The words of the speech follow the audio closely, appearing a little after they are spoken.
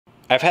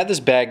I've had this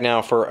bag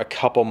now for a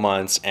couple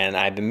months and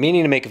I've been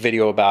meaning to make a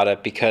video about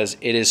it because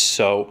it is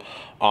so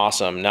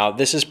awesome. Now,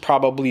 this is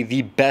probably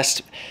the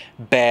best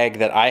bag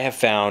that I have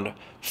found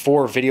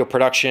for video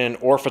production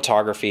or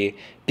photography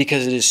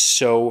because it is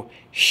so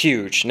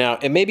huge. Now,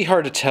 it may be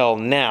hard to tell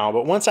now,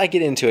 but once I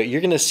get into it, you're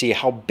gonna see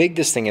how big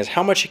this thing is,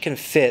 how much it can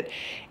fit,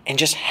 and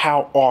just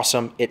how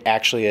awesome it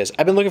actually is.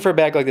 I've been looking for a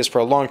bag like this for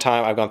a long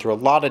time. I've gone through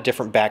a lot of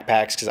different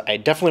backpacks because I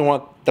definitely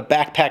want the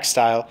backpack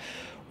style,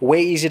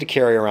 way easy to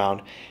carry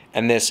around,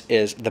 and this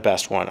is the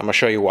best one. I'm gonna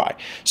show you why.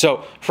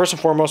 So first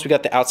and foremost, we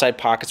got the outside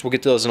pockets. We'll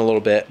get to those in a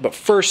little bit, but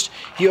first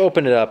you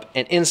open it up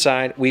and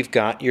inside we've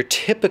got your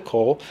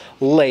typical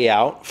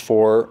layout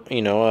for,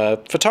 you know, a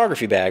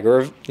photography bag,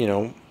 or, you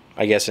know,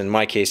 I guess in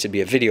my case it'd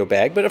be a video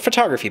bag, but a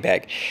photography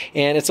bag.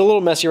 And it's a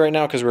little messy right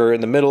now because we're in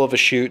the middle of a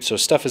shoot, so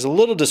stuff is a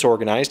little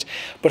disorganized,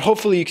 but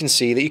hopefully you can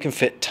see that you can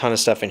fit a ton of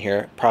stuff in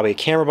here. Probably a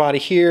camera body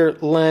here,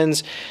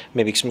 lens,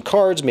 maybe some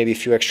cards, maybe a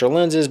few extra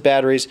lenses,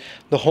 batteries,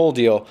 the whole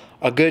deal.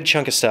 A good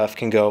chunk of stuff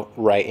can go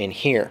right in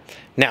here.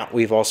 Now,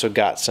 we've also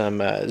got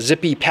some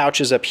zippy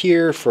pouches up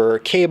here for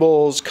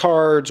cables,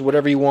 cards,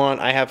 whatever you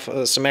want. I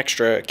have some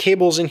extra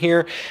cables in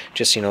here,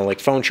 just, you know, like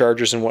phone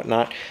chargers and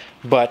whatnot.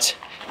 But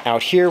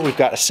out here, we've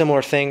got a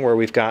similar thing where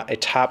we've got a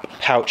top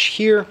pouch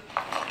here.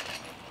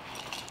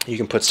 You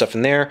can put stuff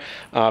in there,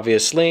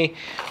 obviously.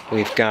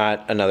 We've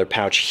got another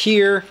pouch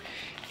here,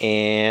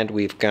 and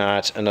we've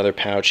got another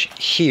pouch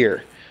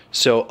here.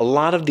 So a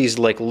lot of these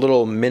like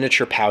little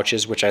miniature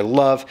pouches, which I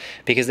love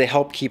because they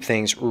help keep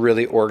things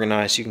really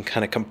organized. You can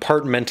kind of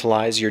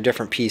compartmentalize your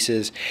different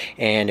pieces,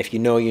 and if you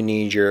know you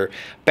need your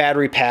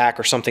battery pack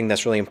or something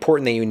that's really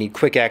important that you need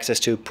quick access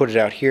to, put it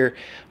out here.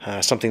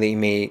 Something that you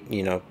may,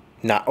 you know,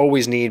 not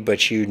always need,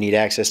 but you need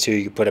access to,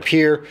 you can put up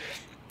here.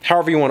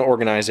 However you want to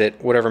organize it,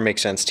 whatever makes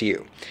sense to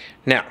you.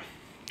 Now,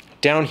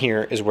 down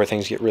here is where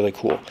things get really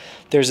cool.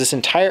 There's this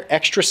entire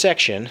extra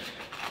section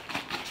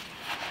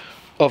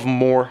of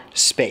more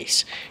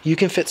space. You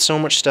can fit so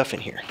much stuff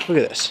in here. Look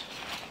at this.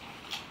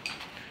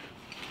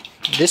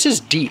 This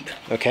is deep,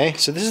 okay?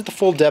 So this is the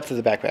full depth of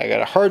the backpack. I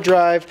got a hard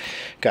drive,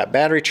 got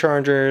battery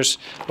chargers.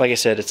 Like I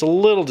said, it's a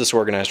little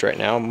disorganized right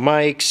now.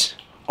 Mics,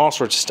 all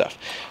sorts of stuff.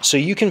 So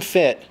you can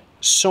fit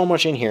so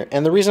much in here.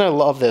 And the reason I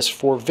love this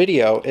for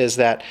video is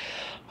that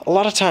a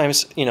lot of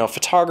times, you know,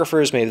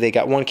 photographers, maybe they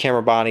got one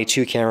camera body,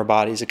 two camera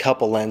bodies, a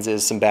couple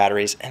lenses, some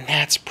batteries, and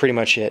that's pretty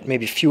much it.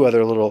 Maybe a few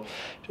other little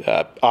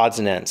odds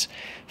and ends.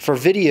 For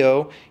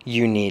video,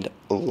 you need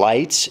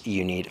lights,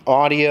 you need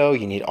audio,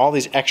 you need all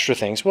these extra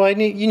things. Well,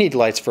 you need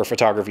lights for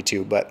photography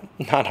too, but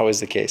not always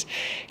the case.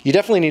 You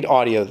definitely need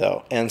audio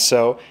though, and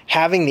so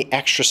having the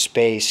extra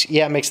space,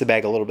 yeah, it makes the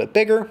bag a little bit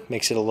bigger,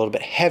 makes it a little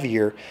bit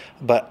heavier,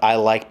 but I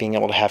like being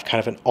able to have kind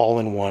of an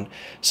all-in-one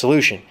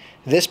solution.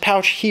 This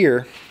pouch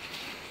here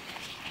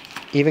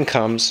even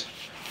comes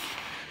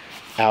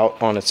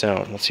out on its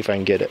own. Let's see if I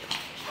can get it.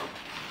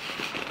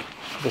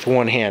 With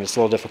one hand, it's a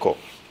little difficult.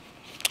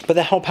 But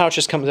the whole pouch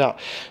just comes out.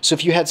 So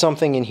if you had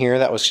something in here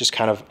that was just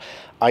kind of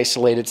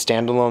isolated,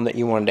 standalone, that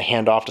you wanted to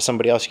hand off to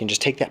somebody else, you can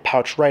just take that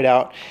pouch right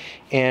out,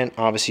 and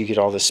obviously you get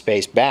all this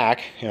space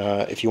back.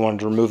 If you wanted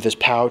to remove this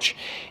pouch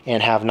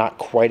and have not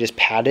quite as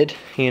padded,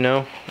 you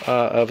know,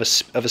 of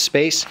a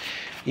space,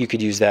 you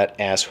could use that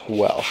as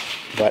well.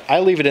 But I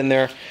leave it in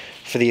there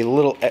for the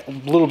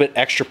little bit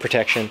extra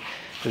protection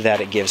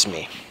that it gives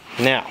me.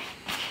 Now,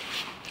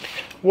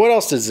 what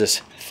else does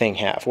this thing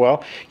have?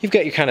 Well, you've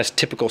got your kind of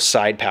typical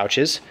side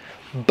pouches,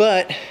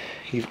 but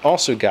you've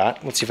also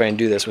got, let's see if I can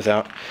do this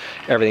without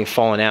everything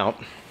falling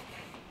out.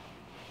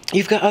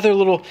 You've got other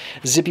little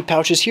zippy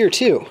pouches here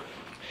too.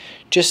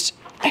 Just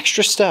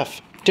extra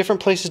stuff, different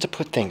places to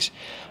put things.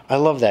 I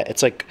love that.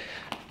 It's like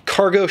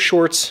cargo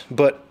shorts,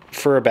 but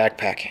for a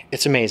backpack.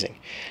 It's amazing.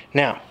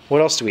 Now,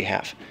 what else do we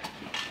have?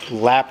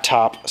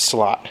 Laptop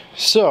slot.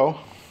 So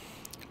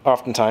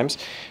oftentimes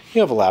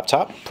you have a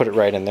laptop, put it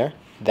right in there.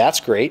 That's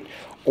great.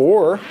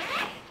 Or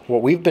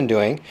what we've been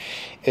doing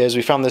is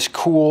we found this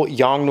cool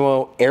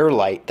Yongnuo Air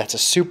light that's a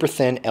super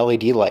thin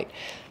LED light.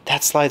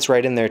 That slides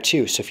right in there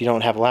too. So if you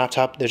don't have a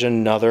laptop, there's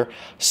another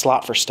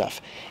slot for stuff.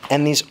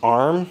 And these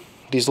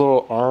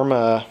little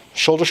arm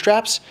shoulder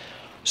straps,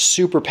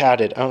 super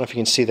padded. I don't know if you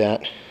can see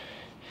that,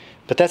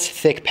 but that's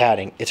thick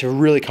padding. It's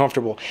really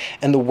comfortable.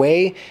 And the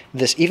way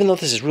this, even though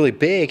this is really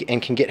big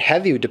and can get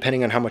heavy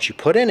depending on how much you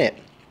put in it,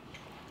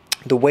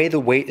 the way the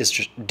weight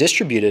is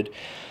distributed,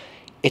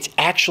 it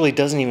actually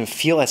doesn't even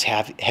feel as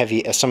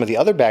heavy as some of the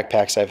other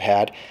backpacks I've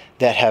had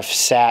that have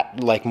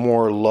sat like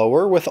more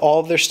lower with all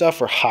of their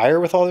stuff or higher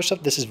with all their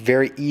stuff. This is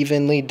very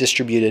evenly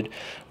distributed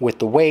with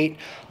the weight.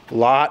 A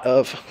lot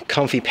of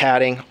comfy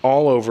padding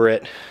all over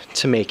it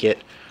to make it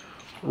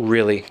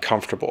really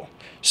comfortable.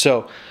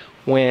 So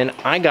when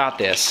I got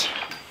this,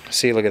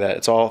 see, look at that,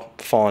 it's all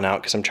falling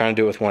out because I'm trying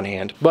to do it with one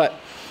hand. But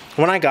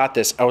when I got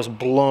this, I was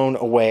blown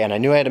away, and I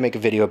knew I had to make a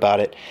video about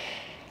it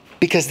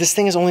because this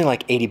thing is only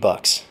like 80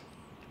 bucks.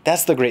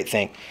 That's the great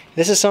thing.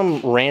 This is some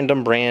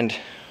random brand,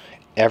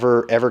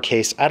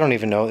 Evecase. I don't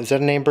even know. Is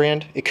that a name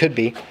brand? It could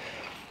be.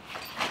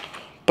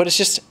 But it's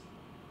just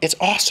it's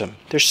awesome.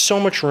 There's so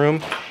much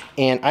room,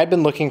 and I've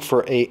been looking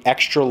for a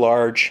extra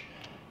large,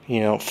 you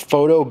know,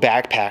 photo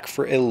backpack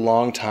for a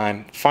long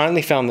time.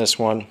 Finally found this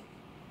one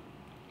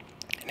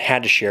and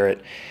had to share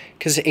it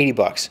because it's 80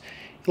 bucks.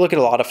 You look at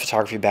a lot of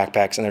photography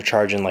backpacks and they're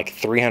charging like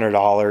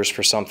 $300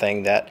 for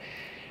something that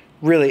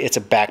really, it's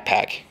a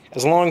backpack.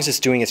 As long as it's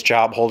doing its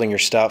job holding your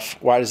stuff,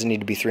 why does it need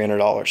to be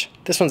 $300?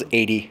 This one's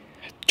 80,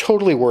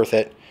 totally worth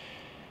it.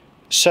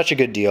 Such a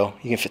good deal.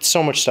 You can fit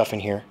so much stuff in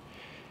here.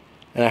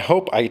 And I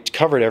hope I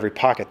covered every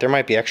pocket. There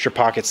might be extra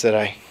pockets that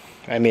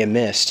I may have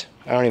missed.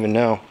 I don't even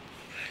know.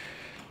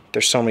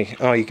 There's so many.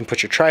 Oh, you can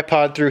put your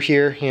tripod through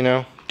here, you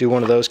know, do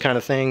one of those kind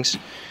of things.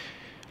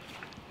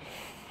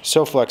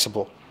 So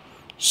flexible,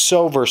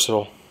 so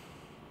versatile.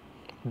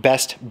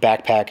 Best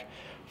backpack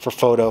for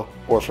photo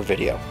or for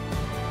video.